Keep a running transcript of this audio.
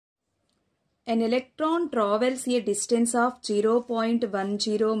An electron travels a distance of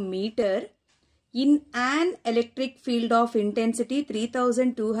 0.10 meter in an electric field of intensity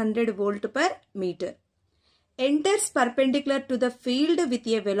 3200 volt per meter. Enters perpendicular to the field with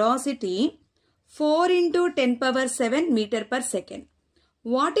a velocity 4 into 10 power 7 meter per second.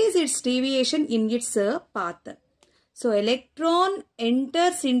 What is its deviation in its path? So, electron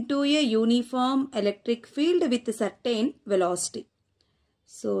enters into a uniform electric field with a certain velocity.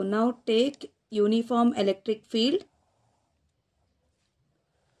 So, now take uniform electric field.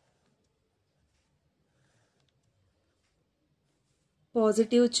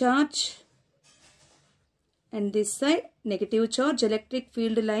 Positive charge and this side negative charge, electric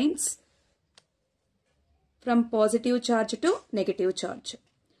field lines from positive charge to negative charge.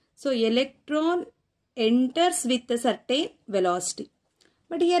 So, electron enters with a certain velocity.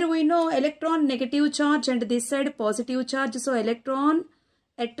 But here we know electron negative charge and this side positive charge. So, electron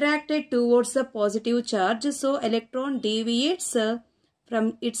attracted towards the positive charge. So, electron deviates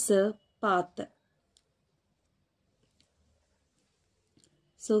from its path.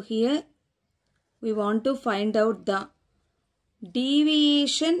 So, here we want to find out the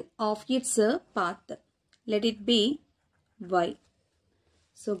deviation of its path. Let it be y.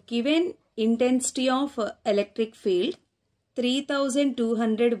 So, given intensity of electric field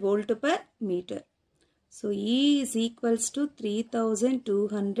 3200 volt per meter. So, E is equals to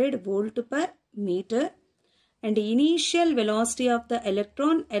 3200 volt per meter and initial velocity of the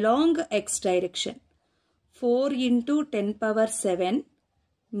electron along x direction 4 into 10 power 7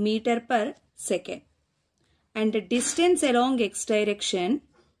 meter per second and distance along x direction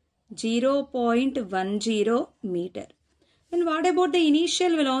 0.10 meter. And what about the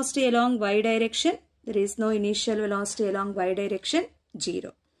initial velocity along y direction? There is no initial velocity along y direction,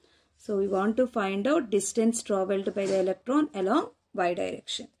 0. So, we want to find out distance travelled by the electron along y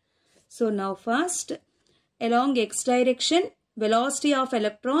direction. So, now first along x direction velocity of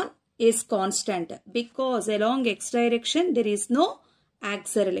electron is constant because along x direction there is no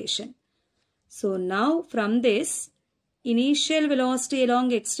acceleration. So, now from this initial velocity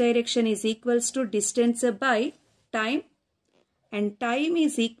along x direction is equals to distance by time and time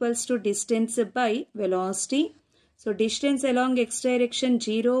is equals to distance by velocity. So, distance along x direction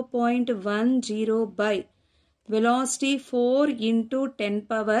 0.10 by velocity 4 into 10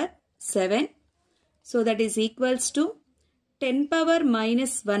 power 7. So, that is equals to 10 power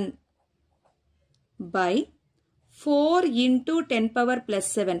minus 1 by 4 into 10 power plus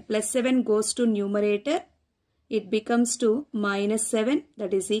 7. Plus 7 goes to numerator. It becomes to minus 7,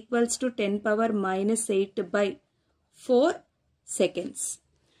 that is equals to 10 power minus 8 by 4 seconds.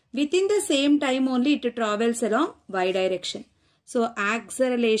 Within the same time only it travels along y direction. So,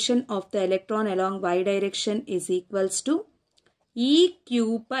 acceleration of the electron along y direction is equals to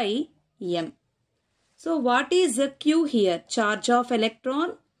EQ by m. So, what is the Q here? Charge of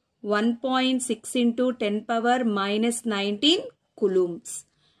electron 1.6 into 10 power minus 19 coulombs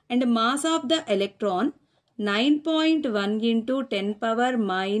and mass of the electron 9.1 into 10 power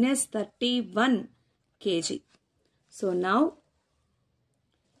minus 31 kg. So, now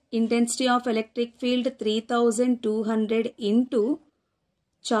intensity of electric field 3200 into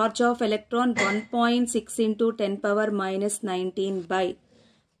charge of electron 1.6 into 10 power minus 19 by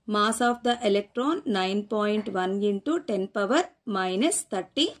mass of the electron 9.1 into 10 power minus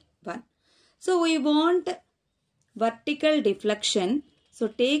 31. So, we want vertical deflection. So,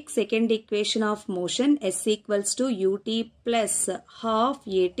 take second equation of motion S equals to ut plus half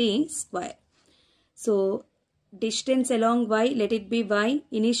at square. So, distance along y, let it be y.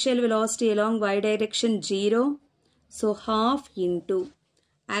 Initial velocity along y direction 0. So, half into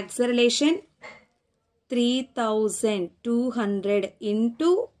acceleration 3200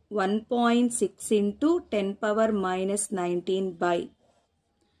 into 1.6 into 10 power minus 19 by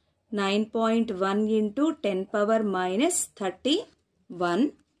 9.1 into 10 power minus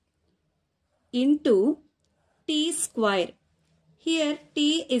 31 into t square. Here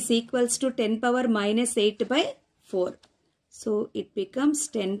t is equals to 10 power minus 8 by 4. So, it becomes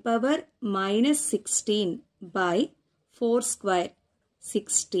 10 power minus 16 by 4 square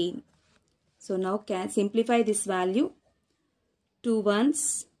 16. So, now can simplify this value. 2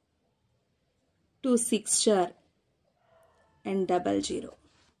 ones, 2 6s and 00.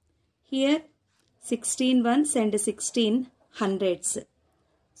 Here 16 ones and 16 hundreds.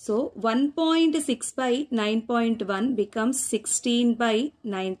 So, 1.6 by 9.1 becomes 16 by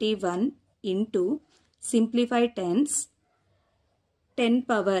 91 into simplified tens 10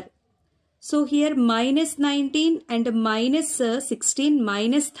 power. So, here minus 19 and minus 16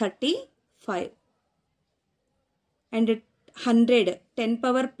 minus 35 and 100 10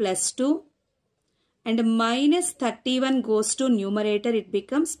 power plus 2 and minus 31 goes to numerator, it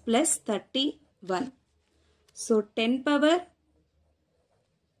becomes plus 31. So 10 power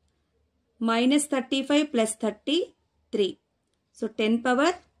minus 35 plus 33. So 10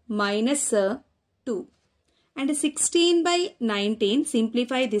 power minus 2. And 16 by 19,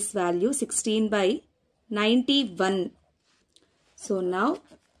 simplify this value, 16 by 91. So now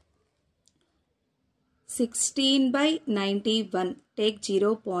 16 by 91, take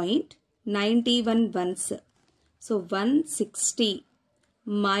 0.91 ones. So 160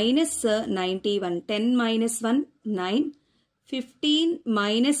 minus 91, 10 minus 1, 9, 15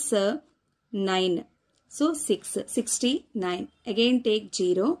 minus 9. So 6, 69. Again take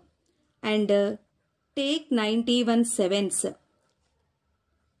 0 and take 91 sevens.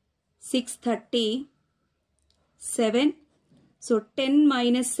 630, 7. So 10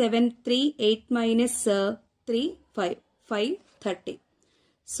 minus 7, 3, 8 minus 3, 5, 5, 30.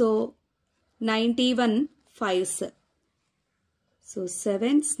 So 91 fives. So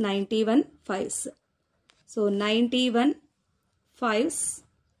 7s, 91 fives. So 91 fives,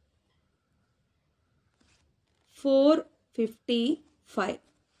 455.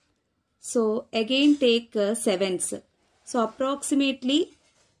 So again take sevens. So approximately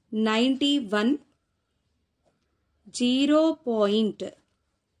 91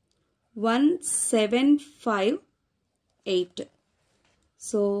 0.1758.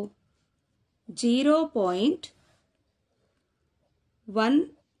 So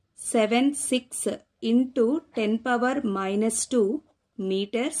 0.176 into 10 power minus 2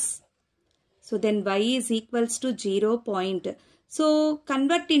 meters. So then y is equals to 0. So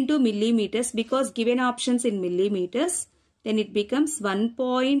convert into millimeters because given options in millimeters. Then it becomes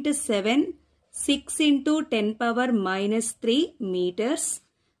 1.76 into 10 power minus 3 meters.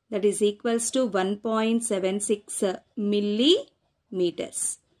 That is equals to 1.76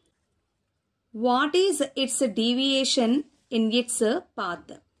 millimeters. What is its deviation in its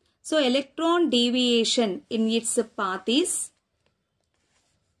path? So electron deviation in its path is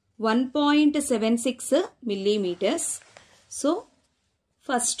 1.76 millimeters. So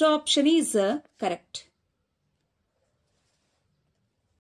first option is correct.